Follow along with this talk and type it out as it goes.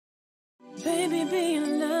Baby, be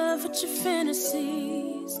in love with your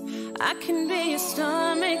fantasies. I can be a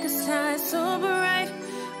star, make us high, so bright.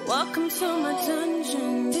 Welcome to my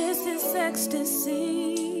dungeon, this is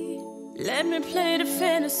ecstasy. Let me play the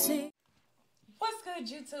fantasy. What's good,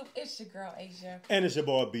 YouTube? It's your girl, Asia. And it's your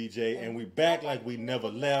boy, BJ. And we back like we never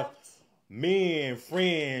left. Men,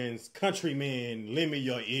 friends, countrymen, lend me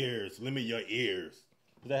your ears. Lend me your ears.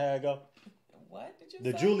 Is that how it go? What did you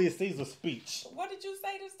say? The Julius Caesar speech. What did you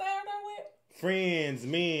say to start on with? Friends,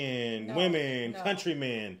 men, women,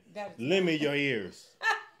 countrymen, lend me your ears.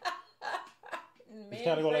 Men,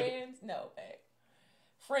 friends, like, no, babe.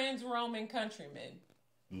 Friends, Roman countrymen.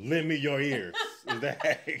 Lend me your ears. Is that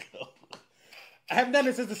how it go? I haven't done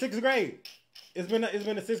it since the 6th grade. It's been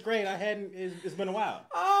the 6th grade. I hadn't. It's been a while.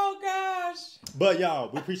 Oh gosh. But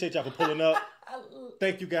y'all, we appreciate y'all for pulling up.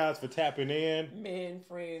 Thank you guys for tapping in. Men,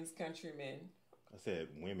 friends, countrymen. I said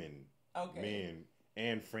women, men,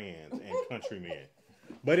 and friends, and countrymen.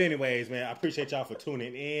 But anyways, man, I appreciate y'all for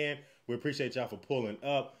tuning in. We appreciate y'all for pulling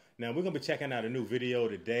up. Now, we're going to be checking out a new video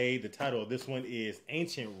today. The title of this one is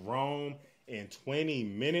Ancient Rome in 20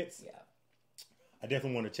 Minutes. Yeah. I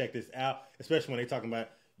definitely want to check this out, especially when they're talking about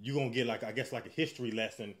you're going to get, like, I guess, like a history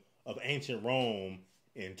lesson of ancient Rome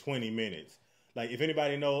in 20 minutes. Like, if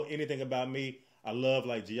anybody know anything about me, I love,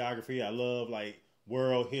 like, geography. I love, like,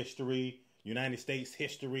 world history, United States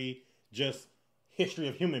history, just history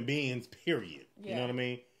of human beings, period. Yeah. You know what I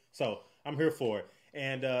mean? So, I'm here for it.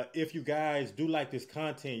 And if you guys do like this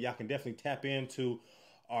content, y'all can definitely tap into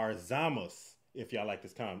our Zamas if y'all like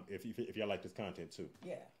this if y'all like this content too.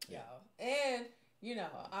 Yeah, y'all. And you know,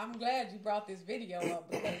 I'm glad you brought this video up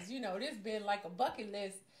because you know this been like a bucket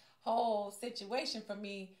list whole situation for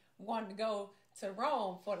me wanting to go to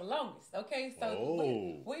Rome for the longest. Okay,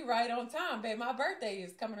 so we right on time, babe. My birthday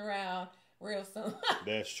is coming around real soon.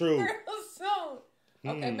 That's true. Real soon.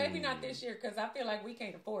 Okay, maybe not this year because I feel like we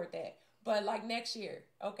can't afford that. But like next year,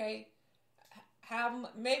 okay?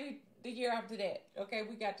 Maybe the year after that, okay?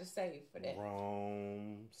 We got to save for that.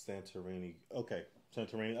 Rome, Santorini. Okay,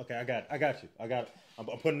 Santorini. Okay, I got you. I'm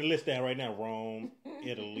putting the list down right now. Rome,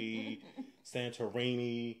 Italy,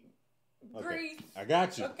 Santorini. Okay. Greece. I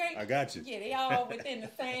got you. Okay. I got you. Yeah, they all within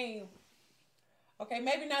the same. Okay,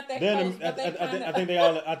 maybe not that close, but I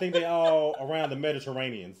think they all around the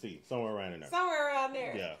Mediterranean Sea, somewhere around in there. Somewhere around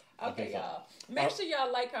there. Yeah. Okay, y'all. Make sure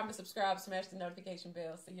y'all like, comment, subscribe, smash the notification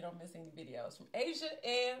bell so you don't miss any videos from Asia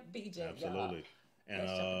and BJ. Absolutely.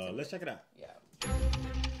 Y'all. And let's check it out. Yeah.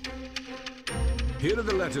 Here are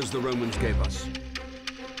the letters the Romans gave us.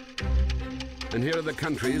 And here are the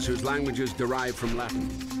countries whose languages derive from Latin.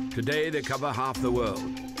 Today they cover half the world.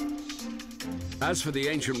 As for the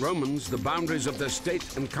ancient Romans, the boundaries of their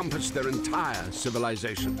state encompassed their entire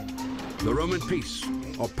civilization. The Roman peace,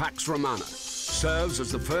 or Pax Romana, serves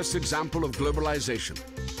as the first example of globalization.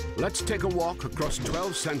 Let's take a walk across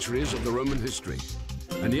 12 centuries of the Roman history.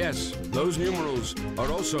 And yes, those numerals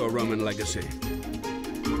are also a Roman legacy.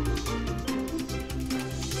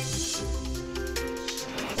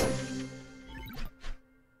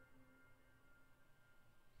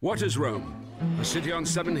 What is Rome? A city on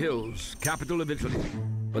 7 hills, capital of Italy.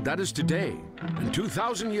 But that is today. And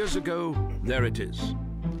 2,000 years ago, there it is.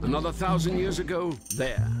 Another 1,000 years ago,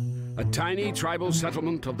 there. A tiny tribal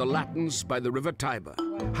settlement of the Latins by the river Tiber.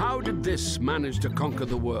 How did this manage to conquer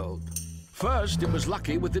the world? First, it was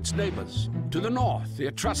lucky with its neighbors. To the north, the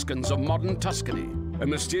Etruscans of modern Tuscany, a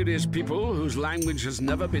mysterious people whose language has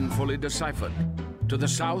never been fully deciphered. To the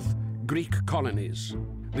south, Greek colonies.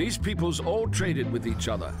 These peoples all traded with each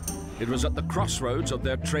other. It was at the crossroads of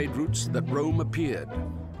their trade routes that Rome appeared.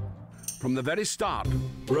 From the very start,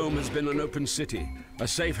 Rome has been an open city, a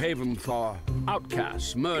safe haven for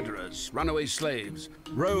outcasts, murderers, runaway slaves.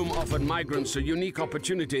 Rome offered migrants a unique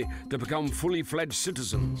opportunity to become fully fledged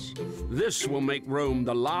citizens. This will make Rome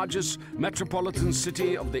the largest metropolitan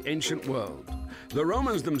city of the ancient world. The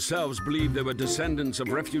Romans themselves believed they were descendants of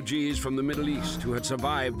refugees from the Middle East who had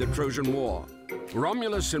survived the Trojan War.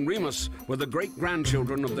 Romulus and Remus were the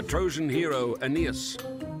great-grandchildren of the Trojan hero Aeneas.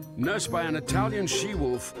 Nursed by an Italian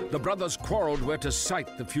she-wolf, the brothers quarreled where to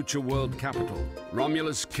site the future world capital.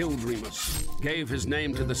 Romulus killed Remus, gave his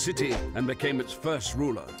name to the city, and became its first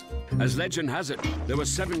ruler. As legend has it, there were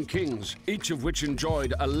 7 kings, each of which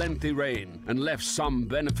enjoyed a lengthy reign and left some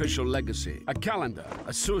beneficial legacy. A calendar,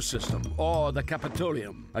 a sewer system, or the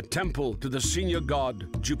Capitolium, a temple to the senior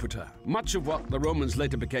god Jupiter. Much of what the Romans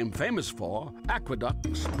later became famous for,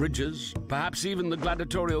 aqueducts, bridges, perhaps even the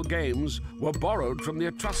gladiatorial games, were borrowed from the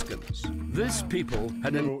Etruscans. This people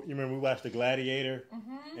had... You remember we watched The Gladiator?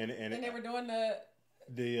 Mm-hmm. And they were doing the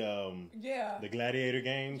gladiator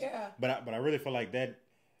games. Yeah. But I really feel like that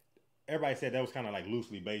everybody said that was kind of like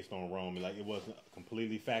loosely based on Rome. Like it wasn't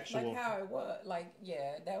completely factual. Like how it was. Like,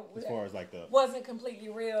 yeah. That as far as like the... Wasn't completely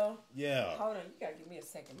real. Yeah. Hold on. You got to give me a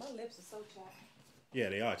second. My lips are so chapped. Yeah,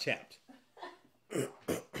 they are chapped. I got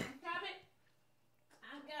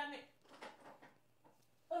it.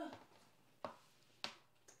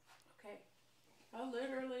 Okay. I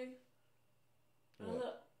literally...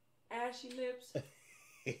 look, ashy lips.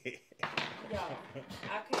 Y'all,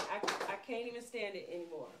 I can't even stand it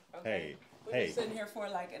anymore. Okay? We've been sitting here for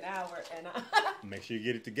like an hour, and make sure you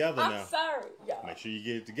get it together now. I'm sorry, y'all. Make sure you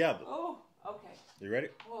get it together. Oh, okay. You ready?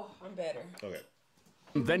 Oh, I'm better. Okay.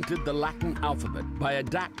 Invented the Latin alphabet by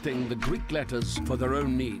adapting the Greek letters for their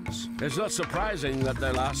own needs. It's not surprising that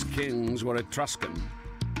their last kings were Etruscan.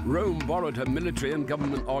 Rome borrowed her military and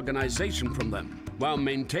government organization from them, while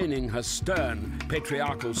maintaining her stern,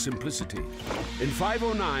 patriarchal simplicity. In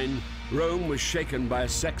 509, Rome was shaken by a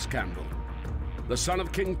sex scandal. The son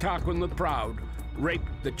of King Tarquin the Proud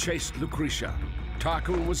raped the chaste Lucretia.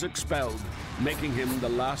 Tarquin was expelled, making him the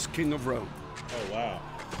last king of Rome. Oh, wow.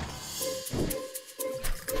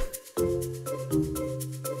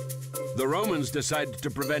 The Romans decided to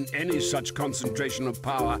prevent any such concentration of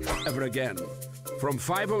power ever again. From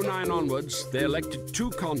 509 onwards, they elected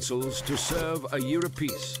 2 consuls to serve a year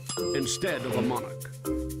apiece, instead of a monarch.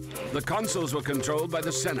 The consuls were controlled by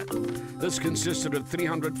the Senate. This consisted of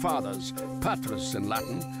 300 fathers, patres in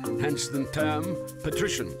Latin, hence the term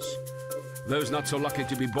patricians. Those not so lucky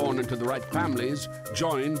to be born into the right families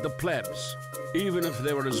joined the plebs. Even if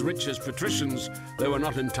they were as rich as patricians, they were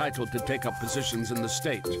not entitled to take up positions in the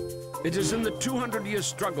state. It is in the 200-year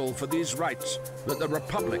struggle for these rights that the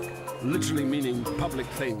Republic, literally meaning public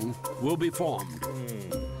thing, will be formed.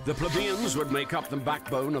 The plebeians would make up the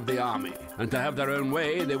backbone of the army, and to have their own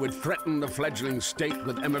way, they would threaten the fledgling state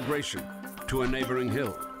with emigration to a neighboring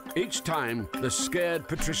hill. Each time, the scared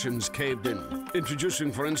patricians caved in,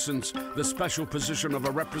 introducing, for instance, the special position of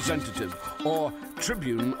a representative or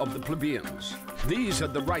tribune of the plebeians. These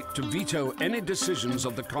had the right to veto any decisions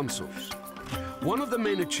of the consuls. One of the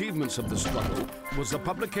main achievements of the struggle was the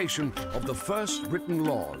publication of the first written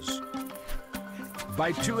laws.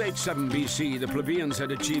 By 287 BC, the plebeians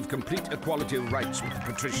had achieved complete equality of rights with the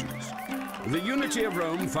patricians. The unity of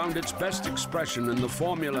Rome found its best expression in the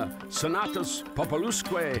formula Senatus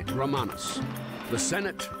Populusque Romanus, the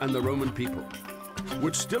Senate and the Roman people,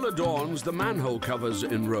 which still adorns the manhole covers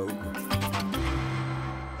in Rome.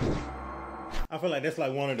 I feel like that's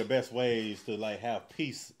like one of the best ways to like have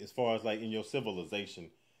peace as far as like in your civilization,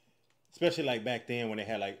 especially like back then when they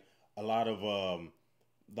had like a lot of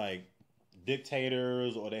like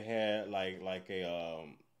dictators, or they had like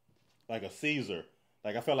a Caesar.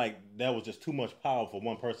 Like, I felt like that was just too much power for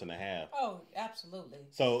one person to have. Oh, absolutely.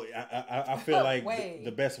 So I feel like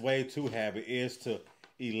the best way to have it is to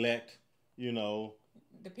elect, you know,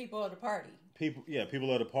 the people of the party.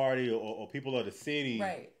 People of the party or people of the city.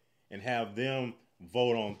 Right. And have them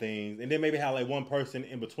vote on things. And then maybe have like one person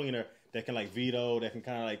in between her that can like veto, that can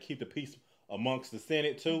kind of like keep the peace amongst the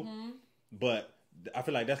Senate too. Mm-hmm. But I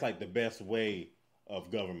feel like that's like the best way of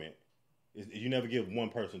government. Is you never give one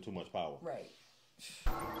person too much power. Right.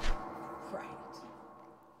 Right.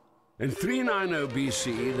 In 390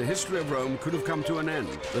 BC, the history of Rome could have come to an end.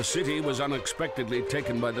 The city was unexpectedly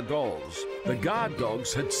taken by the Gauls. The guard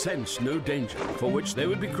dogs had sensed no danger, for which they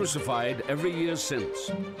would be crucified every year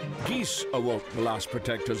since. Geese awoke the last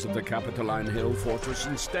protectors of the Capitoline Hill fortress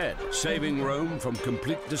instead, saving Rome from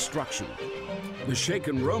complete destruction. The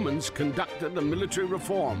shaken Romans conducted a military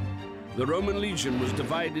reform. The Roman legion was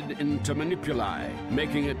divided into manipuli,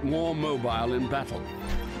 making it more mobile in battle.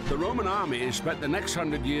 The Roman army spent the next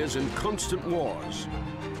 100 years in constant wars.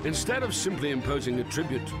 Instead of simply imposing a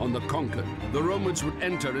tribute on the conquered, the Romans would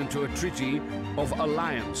enter into a treaty of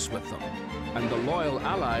alliance with them, and the loyal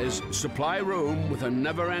allies supply Rome with a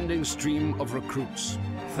never-ending stream of recruits.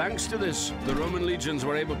 Thanks to this, the Roman legions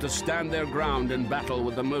were able to stand their ground in battle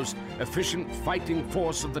with the most efficient fighting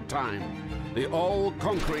force of the time, the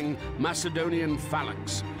all-conquering Macedonian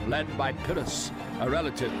phalanx, led by Pyrrhus, a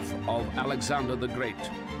relative of Alexander the Great.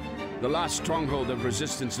 The last stronghold of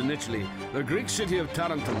resistance in Italy, the Greek city of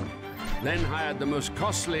Tarentum, then hired the most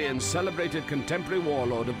costly and celebrated contemporary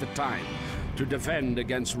warlord of the time to defend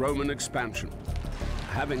against Roman expansion.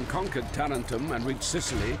 Having conquered Tarentum and reached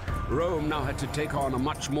Sicily, Rome now had to take on a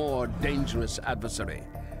much more dangerous adversary,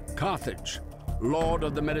 Carthage, lord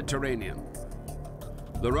of the Mediterranean.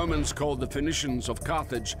 The Romans called the Phoenicians of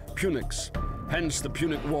Carthage Punics, hence the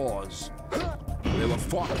Punic Wars. They were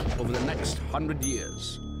fought over the next 100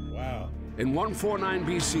 years. Wow. In 149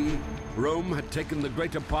 BC, Rome had taken the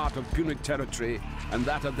greater part of Punic territory and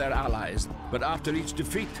that of their allies, but after each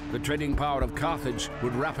defeat, the trading power of Carthage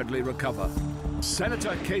would rapidly recover.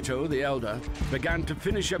 Senator Cato the Elder began to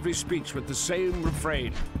finish every speech with the same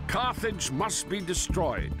refrain: Carthage must be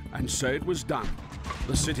destroyed, and so it was done.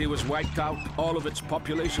 The city was wiped out, all of its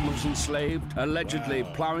population was enslaved, allegedly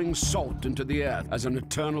plowing salt into the earth as an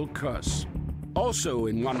eternal curse. Also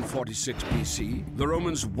in 146 BC, the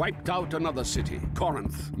Romans wiped out another city,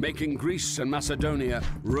 Corinth, making Greece and Macedonia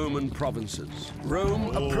Roman provinces.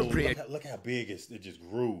 Rome appropriated... Look how big it just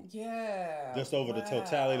grew. Yeah. Just over the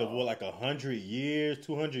totality of, what, like 100 years,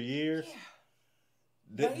 200 years?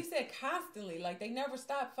 Yeah. But he said constantly, like they never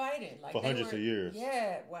stopped fighting. Like for hundreds of years.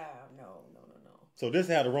 Yeah, wow, no. So this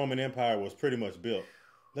is how the Roman Empire was pretty much built.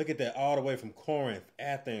 Look at that, all the way from Corinth,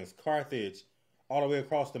 Athens, Carthage, all the way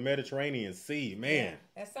across the Mediterranean Sea, man.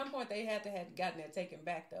 Yeah. At some point, they had to have gotten that taken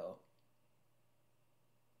back, though.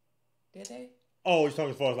 Did they? Oh, you're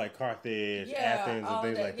talking as far as like Carthage, Athens, and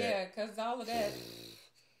things like that. Yeah, because all of that,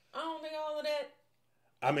 I don't think all of that.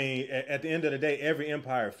 I mean, at the end of the day, every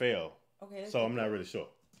empire fell. Okay. So I'm not really sure.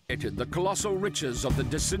 The colossal riches of the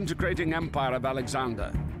disintegrating empire of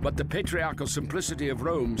Alexander, but the patriarchal simplicity of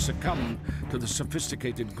Rome succumbed to the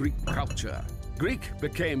sophisticated Greek culture. Greek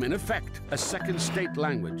became, in effect, a second state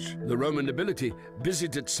language. The Roman nobility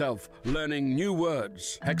busied itself learning new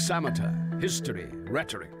words, hexameter, history,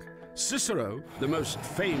 rhetoric. Cicero, the most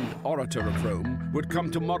famed orator of Rome, would come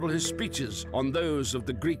to model his speeches on those of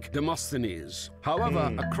the Greek Demosthenes.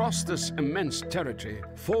 However, across this immense territory,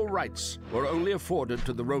 full rights were only afforded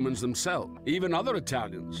to the Romans themselves. Even other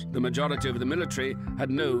Italians, the majority of the military, had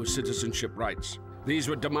no citizenship rights. These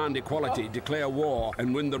would demand equality, declare war,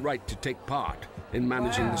 and win the right to take part in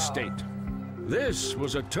managing the state. This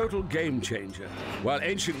was a total game changer. While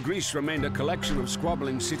ancient Greece remained a collection of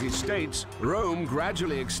squabbling city-states, Rome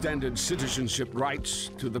gradually extended citizenship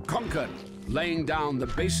rights to the conquered, laying down the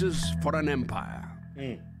basis for an empire.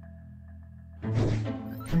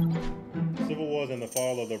 Civil Wars and the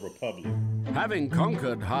fall of the Republic. Having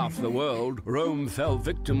conquered half the world, Rome fell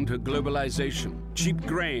victim to globalization. Cheap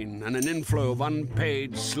grain and an inflow of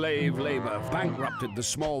unpaid slave labor bankrupted the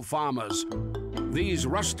small farmers. These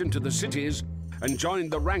rushed into the cities and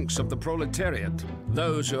joined the ranks of the proletariat,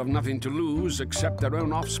 those who have nothing to lose except their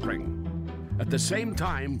own offspring. At the same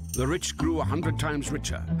time, the rich grew 100 times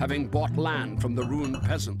richer, having bought land from the ruined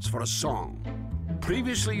peasants for a song.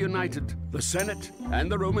 Previously united, the Senate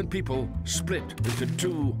and the Roman people split into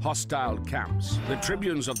two hostile camps. The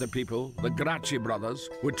tribunes of the people, the Gracchi brothers,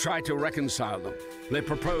 would try to reconcile them. They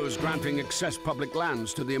proposed granting excess public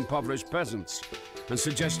lands to the impoverished peasants and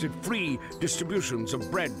suggested free distributions of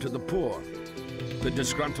bread to the poor. The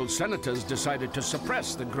disgruntled senators decided to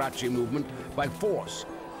suppress the Gracchi movement by force,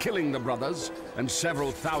 killing the brothers and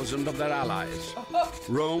several thousand of their allies.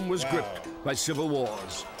 Rome was gripped by civil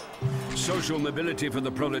wars. Social mobility for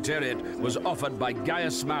the proletariat was offered by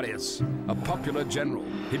Gaius Marius, a popular general.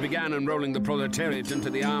 He began enrolling the proletariat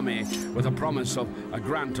into the army with a promise of a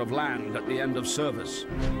grant of land at the end of service.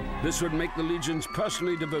 This would make the legions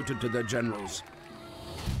personally devoted to their generals.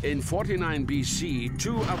 In 49 BC,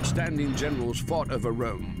 two outstanding generals fought over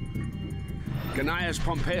Rome. Gnaeus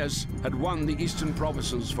Pompeius had won the eastern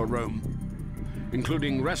provinces for Rome,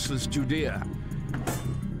 including restless Judea,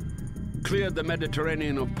 cleared the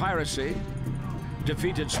Mediterranean of piracy,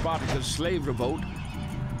 defeated Spartacus' slave revolt,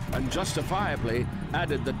 and justifiably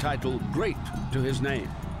added the title Great to his name.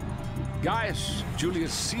 Gaius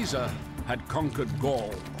Julius Caesar had conquered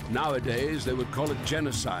Gaul. Nowadays, they would call it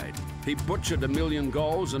genocide. He butchered 1 million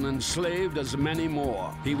Gauls and enslaved as many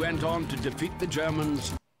more. He went on to defeat the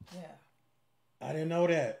Germans. I didn't know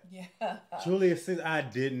that. Yeah. Julius Caesar,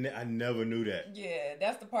 I never knew that. Yeah,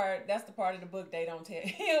 that's the part of the book they don't tell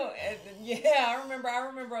you. Yeah, I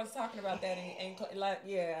remember us talking about that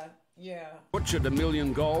yeah. Butchered 1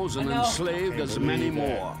 million Gauls and enslaved as many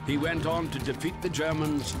more. He went on to defeat the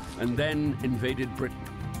Germans and then invaded Britain.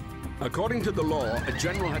 According to the law, a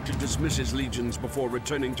general had to dismiss his legions before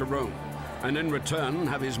returning to Rome, and in return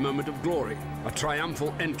have his moment of glory, a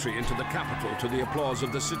triumphal entry into the capital to the applause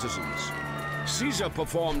of the citizens. Caesar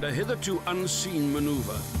performed a hitherto unseen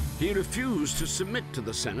maneuver. He refused to submit to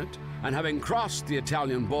the Senate, and having crossed the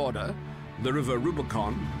Italian border, the river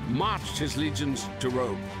Rubicon, marched his legions to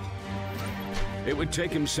Rome. It would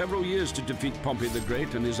take him several years to defeat Pompey the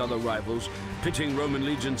Great and his other rivals, pitting Roman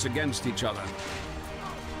legions against each other.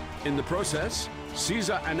 In the process,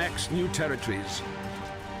 Caesar annexed new territories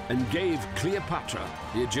and gave Cleopatra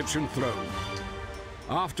the Egyptian throne.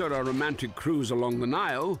 After a romantic cruise along the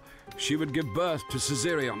Nile, she would give birth to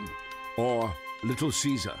Caesarion, or Little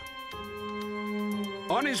Caesar.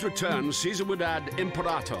 On his return, Caesar would add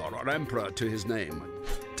imperator, or emperor, to his name,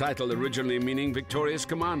 title originally meaning victorious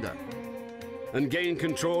commander, and gain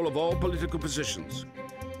control of all political positions: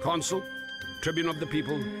 consul, tribune of the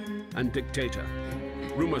people, and dictator.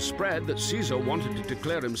 Rumor spread that Caesar wanted to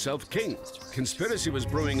declare himself king. Conspiracy was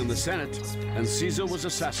brewing in the Senate, and Caesar was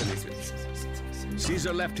assassinated.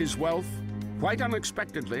 Caesar left his wealth, quite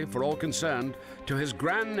unexpectedly for all concerned, to his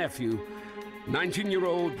grandnephew,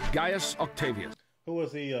 19-year-old Gaius Octavius. Who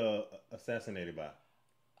was he assassinated by?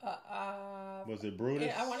 Was it Brutus?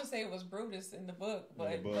 Yeah, I want to say it was Brutus in the book,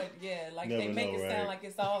 but yeah, like Never they make it sound right? like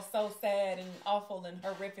it's all so sad and awful and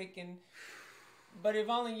horrific, and but if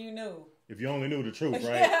only you knew. If you only knew the truth,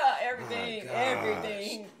 right? Yeah,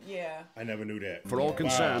 everything. Yeah. I never knew that. For all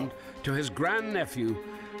concerned, to his grandnephew,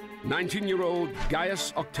 19-year-old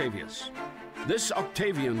Gaius Octavius. This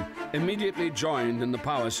Octavian immediately joined in the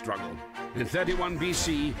power struggle. In 31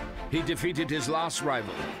 BC, he defeated his last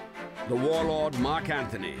rival, the warlord Mark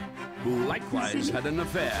Antony, who likewise had an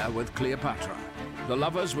affair with Cleopatra. The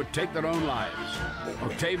lovers would take their own lives.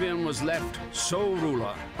 Octavian was left sole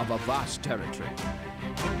ruler of a vast territory.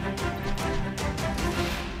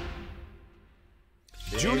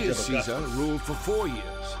 Julius Caesar ruled for 4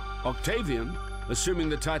 years. Octavian, assuming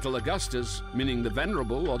the title Augustus, meaning the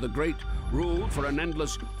Venerable or the Great, ruled for an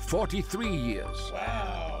endless 43 years.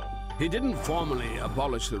 Wow. He didn't formally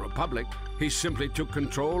abolish the Republic. He simply took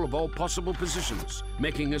control of all possible positions,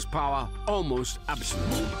 making his power almost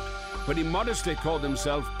absolute. But he modestly called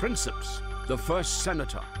himself Princeps, the first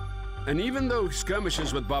senator. And even though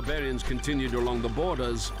skirmishes with barbarians continued along the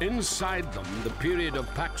borders, inside them the period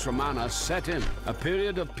of Pax Romana set in, a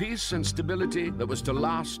period of peace and stability that was to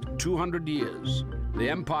last 200 years. The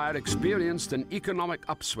empire experienced an economic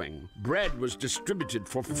upswing. Bread was distributed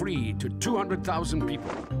for free to 200,000 people.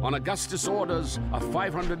 On Augustus' orders, a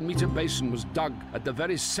 500-meter basin was dug at the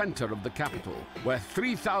very center of the capital, where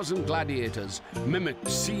 3,000 gladiators mimicked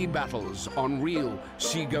sea battles on real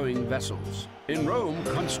seagoing vessels. In Rome,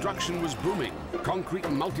 construction was booming. Concrete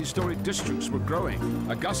and multi-story districts were growing.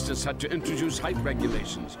 Augustus had to introduce height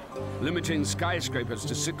regulations, limiting skyscrapers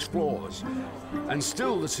to 6 floors. And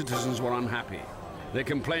still the citizens were unhappy. They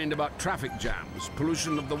complained about traffic jams,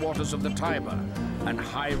 pollution of the waters of the Tiber, and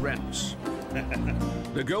high rents.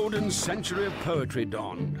 The golden century of poetry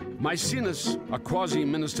dawned. Maecenas, a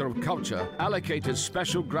quasi-minister of culture, allocated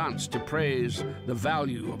special grants to praise the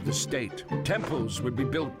value of the state. Temples would be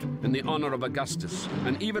built in the honor of Augustus,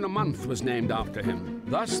 and even a month was named after him.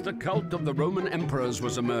 Thus, the cult of the Roman emperors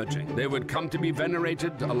was emerging. They would come to be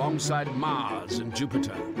venerated alongside Mars and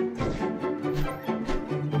Jupiter.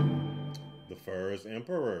 First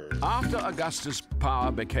emperor. After Augustus'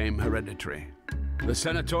 power became hereditary, the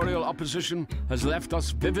senatorial opposition has left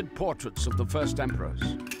us vivid portraits of the first emperors.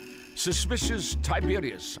 Suspicious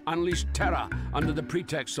Tiberius unleashed terror under the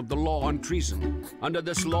pretext of the law on treason. Under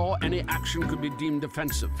this law, any action could be deemed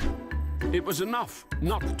offensive. It was enough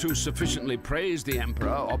not to sufficiently praise the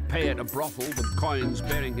emperor or pay at a brothel with coins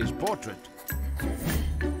bearing his portrait.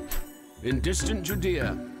 In distant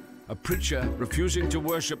Judea, a preacher refusing to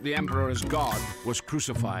worship the emperor as God was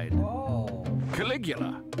crucified. Whoa.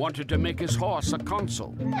 Caligula wanted to make his horse a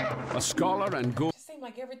consul. A scholar and It seemed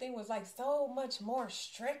like everything was like so much more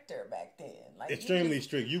stricter back then. Like extremely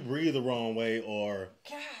strict. You breathe the wrong way, or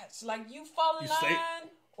gosh, like you fall in line,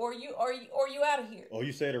 or you out of here. Or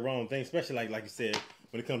you say the wrong thing, especially like you said,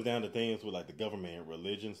 when it comes down to things with like the government and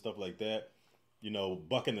religion, stuff like that. You know,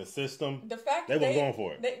 bucking the system. The fact they were going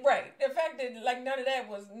for it. Right. The fact that like none of that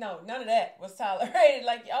was tolerated.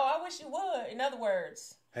 Like, oh, I wish you would. In other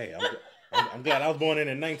words. Hey, I'm glad I was born in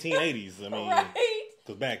the 1980s. I mean, right.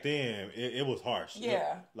 Because back then it was harsh.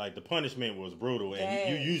 Yeah. Like the punishment was brutal, and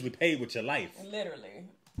you usually paid with your life. Literally.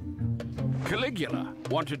 Caligula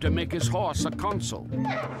wanted to make his horse a consul.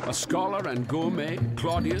 A scholar and gourmet,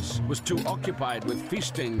 Claudius, was too occupied with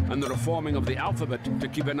feasting and the reforming of the alphabet to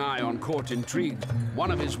keep an eye on court intrigue. One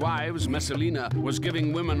of his wives, Messalina, was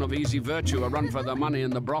giving women of easy virtue a run for their money in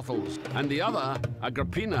the brothels, and the other,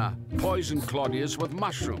 Agrippina, poisoned Claudius with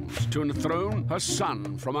mushrooms to enthrone her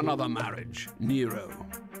son from another marriage, Nero.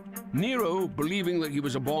 Nero, believing that he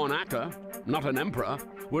was a born actor, not an emperor,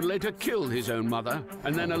 would later kill his own mother,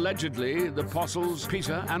 and then allegedly the apostles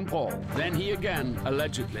Peter and Paul. Then he again,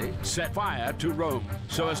 allegedly, set fire to Rome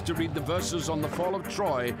so as to read the verses on the fall of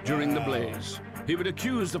Troy during the blaze. He would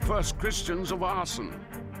accuse the first Christians of arson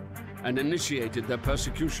and initiated their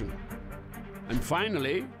persecution. And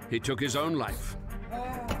finally, he took his own life.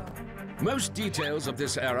 Most details of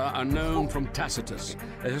this era are known from Tacitus,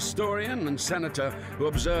 a historian and senator who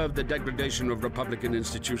observed the degradation of republican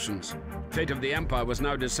institutions. Fate of the empire was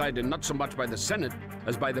now decided not so much by the Senate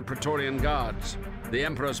as by the Praetorian Guards, the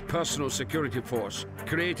emperor's personal security force,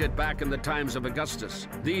 created back in the times of Augustus.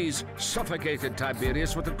 These suffocated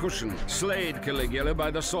Tiberius with a cushion, slayed Caligula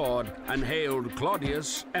by the sword, and hailed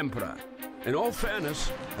Claudius emperor. In all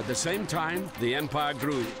fairness, at the same time, the empire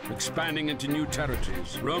grew, expanding into new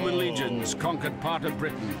territories. Roman legions conquered part of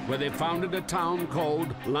Britain, where they founded a town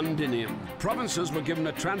called Londinium. Provinces were given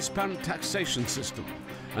a transparent taxation system,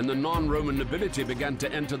 and the non-Roman nobility began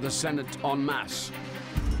to enter the Senate en masse.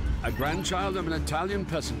 A grandchild of an Italian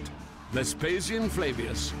peasant, Vespasian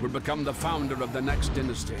Flavius would become the founder of the next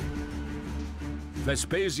dynasty.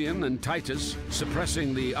 Vespasian and Titus,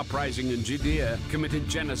 suppressing the uprising in Judea, committed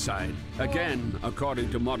genocide, again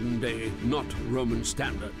according to modern-day, not Roman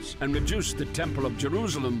standards, and reduced the Temple of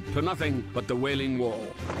Jerusalem to nothing but the Wailing Wall.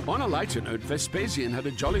 On a lighter note, Vespasian had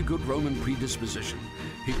a jolly good Roman predisposition.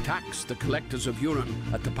 He taxed the collectors of urine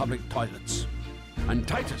at the public toilets. And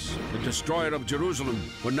Titus, the destroyer of Jerusalem,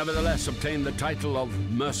 would nevertheless obtain the title of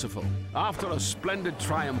Merciful. After a splendid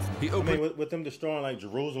triumph, he opened... I mean, with them destroying like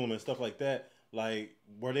Jerusalem and stuff like that, like,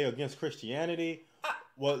 were they against Christianity?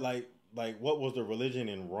 What was the religion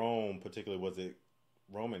in Rome particularly? Was it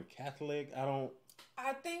Roman Catholic?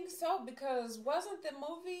 I think so, because wasn't the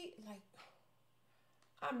movie, like,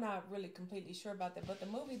 I'm not really completely sure about that, but the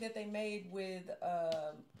movie that they made with,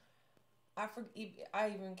 I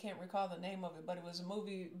even can't recall the name of it, but it was a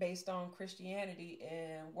movie based on Christianity,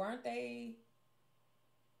 and weren't they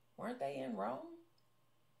in Rome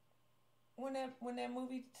when that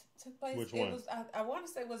movie took place? Which one? I want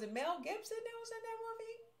to say, was it Mel Gibson that was in that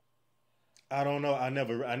movie? I don't know.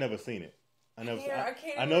 I never seen it. I know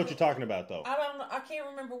what you're talking about, though. I don't know. I can't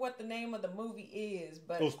remember what the name of the movie is,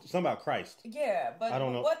 but it was something about Christ. Yeah, but I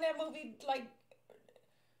don't know. Wasn't that movie like?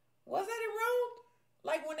 Was that in Rome?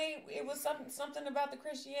 Like when it was something about the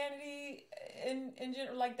Christianity in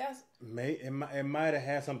general, like that's. It might have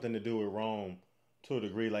had something to do with Rome to a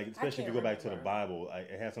degree, like especially if you go back to the Bible, like,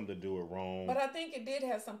 it had something to do with Rome. But I think it did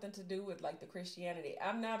have something to do with like the Christianity.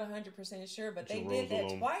 I'm not 100% sure, but they did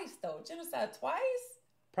that twice though. Genocide twice.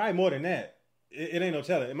 Probably more than that. It ain't no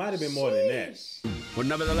telling. It might have been more than that. Would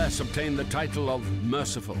nevertheless obtain the title of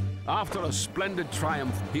Merciful. After a splendid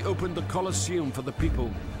triumph, he opened the Colosseum for the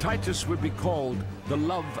people. Titus would be called the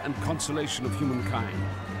love and consolation of humankind.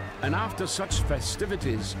 And after such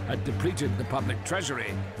festivities had depleted the public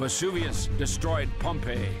treasury, Vesuvius destroyed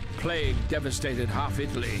Pompeii, plague devastated half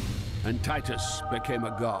Italy, and Titus became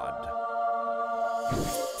a god.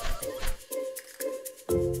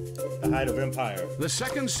 The height of empire. The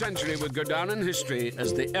 2nd century would go down in history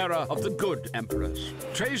as the era of the good emperors.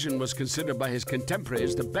 Trajan was considered by his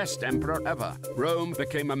contemporaries the best emperor ever. Rome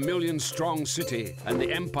became a million-strong city, and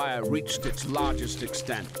the empire reached its largest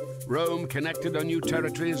extent. Rome connected her new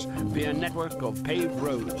territories via a network of paved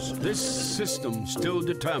roads. This system still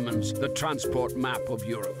determines the transport map of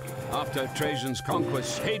Europe. After Trajan's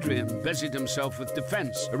conquest, Hadrian busied himself with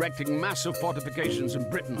defense, erecting massive fortifications in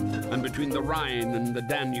Britain and between the Rhine and the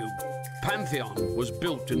Danube. Pantheon was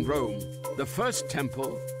built in Rome, the first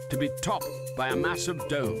temple to be topped by a massive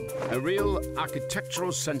dome, a real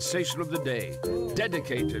architectural sensation of the day,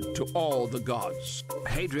 dedicated to all the gods.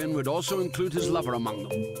 Hadrian would also include his lover among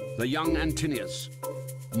them, the young Antinius.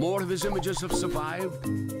 More of his images have survived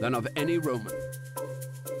than of any Roman.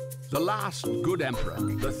 The last good emperor,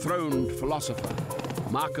 the throned philosopher,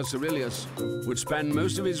 Marcus Aurelius, would spend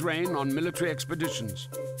most of his reign on military expeditions.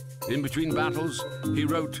 In between battles, he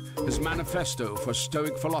wrote his manifesto for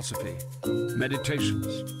Stoic philosophy,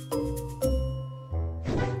 Meditations.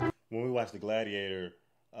 When we watched The Gladiator,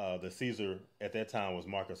 the Caesar at that time was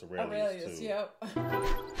Marcus Aurelius too. Yep.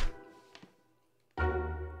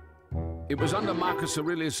 It was under Marcus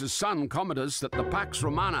Aurelius' son, Commodus, that the Pax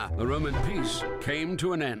Romana, the Roman peace, came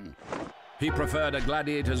to an end. He preferred a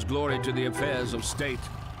gladiator's glory to the affairs of state.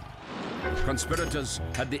 Conspirators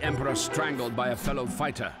had the emperor strangled by a fellow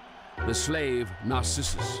fighter, the slave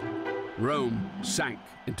Narcissus. Rome sank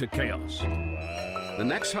into chaos. The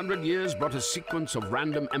next 100 years brought a sequence of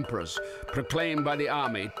random emperors proclaimed by the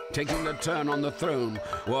army. Taking their turn on the throne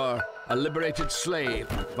were a liberated slave,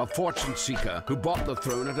 a fortune seeker who bought the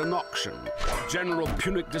throne at an auction, General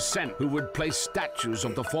Punic descent who would place statues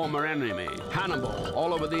of the former enemy, Hannibal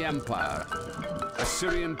all over the empire, a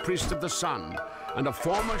Syrian priest of the sun, and a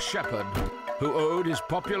former shepherd who owed his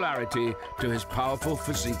popularity to his powerful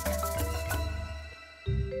physique.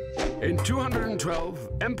 In 212,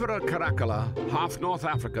 Emperor Caracalla, half North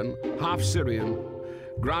African, half Syrian,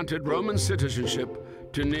 granted Roman citizenship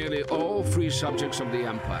to nearly all free subjects of the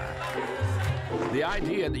empire. The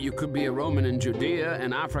idea that you could be a Roman in Judea,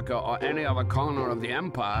 in Africa, or any other corner of the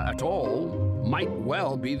empire at all might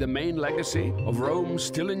well be the main legacy of Rome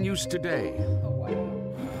still in use today.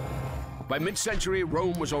 By mid-century,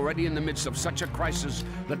 Rome was already in the midst of such a crisis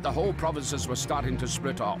that the whole provinces were starting to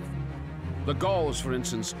split off. The Gauls, for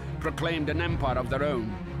instance, proclaimed an empire of their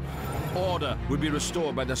own. Order would be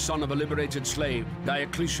restored by the son of a liberated slave,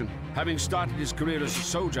 Diocletian. Having started his career as a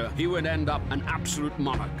soldier, he would end up an absolute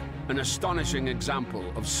monarch, an astonishing example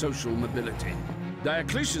of social mobility.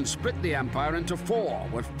 Diocletian split the empire into four,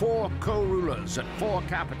 with 4 co-rulers at 4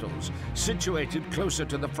 capitals, situated closer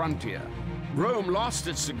to the frontier. Rome lost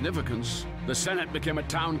its significance. The Senate became a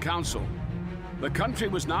town council. The country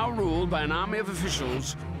was now ruled by an army of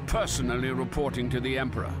officials personally reporting to the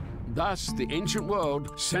emperor. Thus, the ancient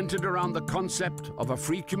world, centered around the concept of a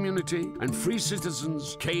free community and free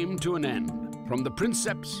citizens, came to an end. From the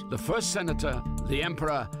princeps, the first senator, the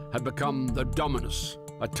emperor had become the dominus,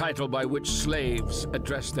 a title by which slaves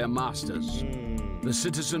addressed their masters. The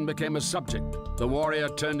citizen became a subject, the warrior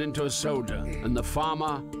turned into a soldier, and the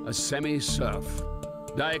farmer a semi-serf.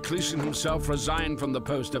 Diocletian himself resigned from the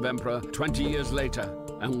post of emperor 20 years later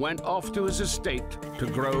and went off to his estate to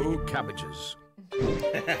grow cabbages.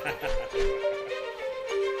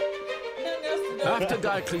 After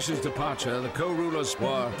Diocletian's departure, the co-rulers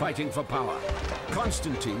were fighting for power.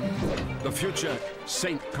 Constantine, the future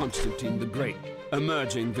Saint Constantine the Great,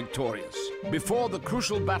 emerging victorious. Before the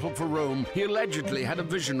crucial battle for Rome, he allegedly had a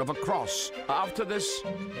vision of a cross. After this,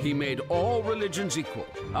 he made all religions equal.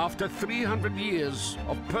 After 300 years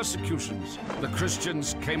of persecutions, the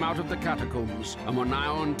Christians came out of the catacombs and were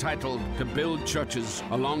now entitled to build churches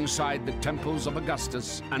alongside the temples of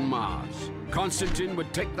Augustus and Mars. Constantine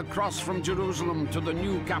would take the cross from Jerusalem to the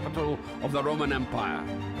new capital of the Roman Empire,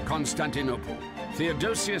 Constantinople.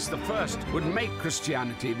 Theodosius I would make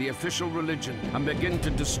Christianity the official religion and begin to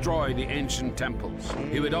destroy the ancient temples.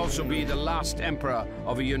 He would also be the last emperor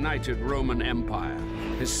of a united Roman Empire.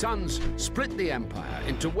 His sons split the empire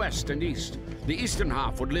into west and east. The eastern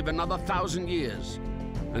half would live another 1,000 years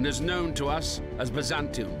and is known to us as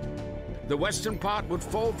Byzantium. The western part would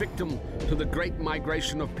fall victim to the great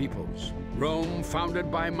migration of peoples. Rome, founded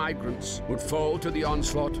by migrants, would fall to the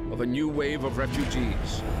onslaught of a new wave of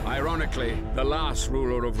refugees. Ironically, the last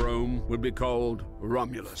ruler of Rome would be called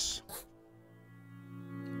Romulus.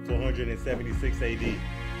 476 AD.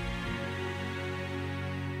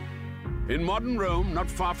 In modern Rome, not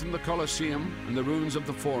far from the Colosseum and the ruins of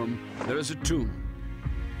the Forum, there is a tomb.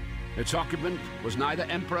 Its occupant was neither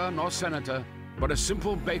emperor nor senator, but a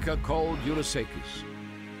simple baker called Eurysakes.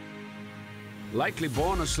 Likely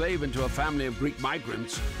born a slave into a family of Greek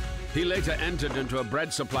migrants, he later entered into a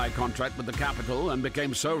bread supply contract with the capital and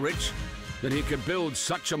became so rich that he could build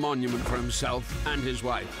such a monument for himself and his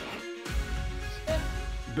wife.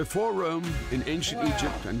 Before Rome, in ancient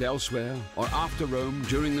Egypt and elsewhere, or after Rome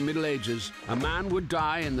during the Middle Ages, a man would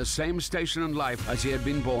die in the same station in life as he had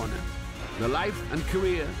been born in. The life and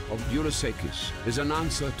career of Eurysakes is an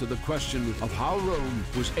answer to the question of how Rome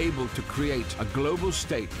was able to create a global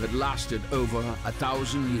state that lasted over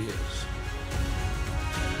 1,000 years.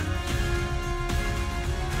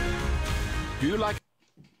 Do you like...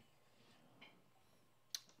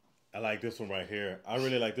 I like this one right here. I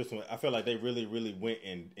really like this one. I feel like they really went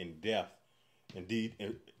in depth and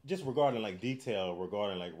just regarding like detail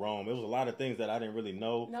regarding like Rome. There was a lot of things that I didn't really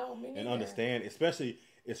know and understand, especially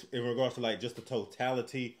in regards to like just the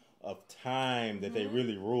totality of time that they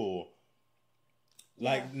really rule.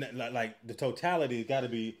 Like the totality got to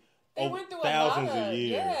be thousands of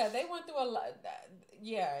years. Yeah, they went through a lot.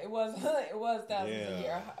 Yeah, it was thousands of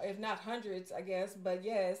years, if not hundreds, I guess. But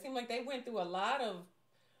yeah, it seemed like they went through a lot of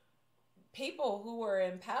people who were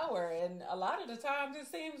in power, and a lot of the times it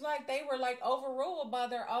seems like they were like overruled by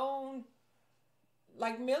their own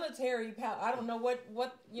like military power. I don't know what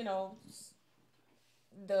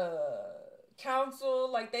the council,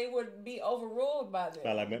 like they would be overruled by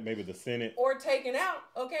them. Like maybe the Senate. Or taken out.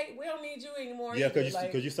 Okay, we don't need you anymore. Yeah,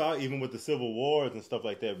 because you saw even with the civil wars and stuff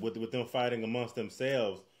like that, with them fighting amongst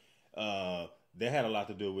themselves, they had a lot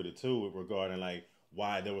to do with it too, regarding like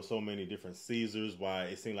why there were so many different Caesars, why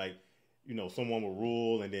it seemed like, someone would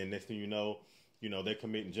rule and then next thing you know, they're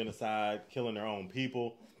committing genocide, killing their own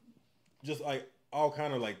people. Just like all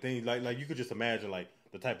kind of like things, like you could just imagine like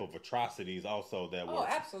the type of atrocities also that were. Oh,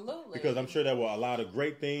 absolutely. Because I'm sure there were a lot of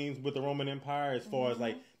great things with the Roman Empire as far as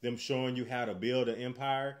like them showing you how to build an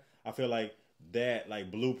empire. I feel like that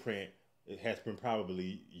like blueprint, it has been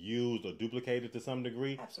probably used or duplicated to some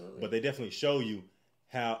degree. Absolutely. But they definitely show you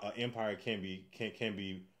how an empire can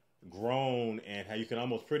be grown and how you can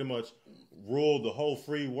almost pretty much rule the whole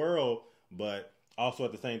free world, but also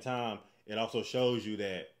at the same time, it also shows you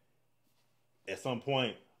that at some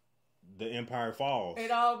point the empire falls.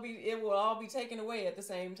 It will all be taken away at the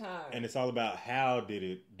same time. And it's all about how did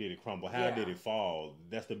it crumble? How did it fall?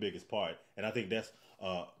 That's the biggest part. And I think that's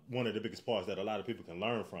one of the biggest parts that a lot of people can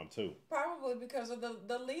learn from too. Probably because of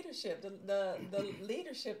the leadership, the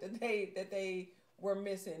leadership that they were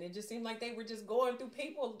missing. It just seemed like they were just going through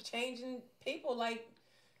people, changing people. Like,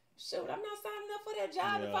 shoot, I'm not signing up for that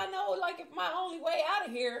job if I know, like, if my only way out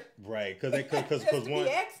of here. Right, because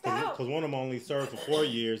one of them only served for 4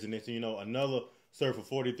 years, and then another served for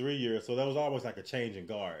 43 years. So that was always like a change in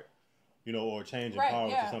guard, or a change in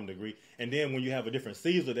power to some degree. And then when you have a different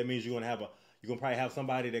Caesar, that means you're gonna probably have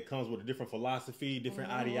somebody that comes with a different philosophy,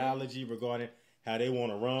 different ideology regarding how they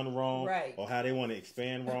want to run Rome, or how they want to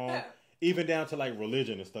expand Rome, even down to like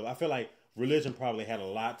religion and stuff. I feel like religion probably had a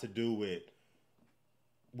lot to do with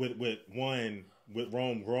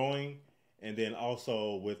Rome growing, and then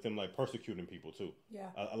also with them like persecuting people too. Yeah,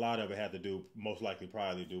 a lot of it had to do, most likely,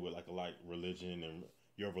 probably do with like religion and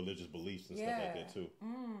your religious beliefs and stuff like that too.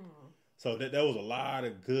 So that was a lot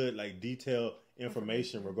of good, like, detailed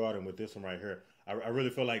information regarding with this one right here. I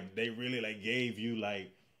really feel like they really like gave you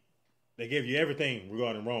everything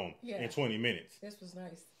regarding Rome in 20 minutes. This was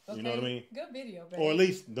nice. Okay. You know what I mean? Good video, baby. Or at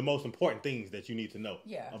least the most important things that you need to know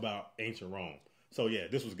about ancient Rome. So yeah,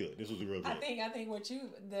 this was good. This was a real good. I think what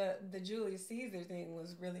the Julius Caesar thing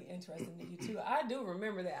was really interesting to you too. I do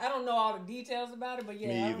remember that. I don't know all the details about it, but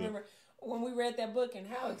I remember when we read that book and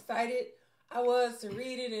how excited I was to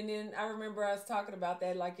read it. And then I remember us talking about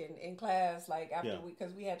that like in class, like after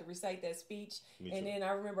because we had to recite that speech. And then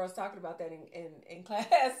I remember us talking about that in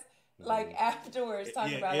class. Like afterwards,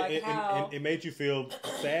 talking about like how it made you feel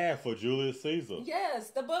sad for Julius Caesar. Yes,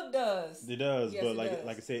 the book does. It does, yes, but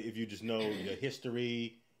like I said, if you just know your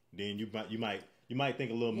history, then you might think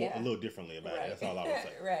a little differently about it. That's all I would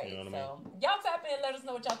say. Right. You know what I mean? Y'all tap in and let us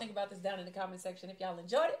know what y'all think about this down in the comment section. If y'all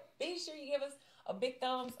enjoyed it, be sure you give us a big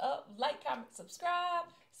thumbs up, like, comment, subscribe,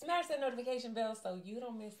 smash that notification bell so you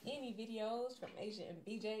don't miss any videos from Asia and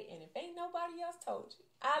BJ. And if ain't nobody else told you,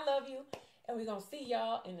 I love you. And we're going to see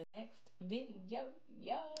y'all in the next video,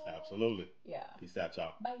 y'all. Absolutely. Yeah. Peace out,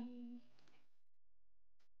 y'all. Bye.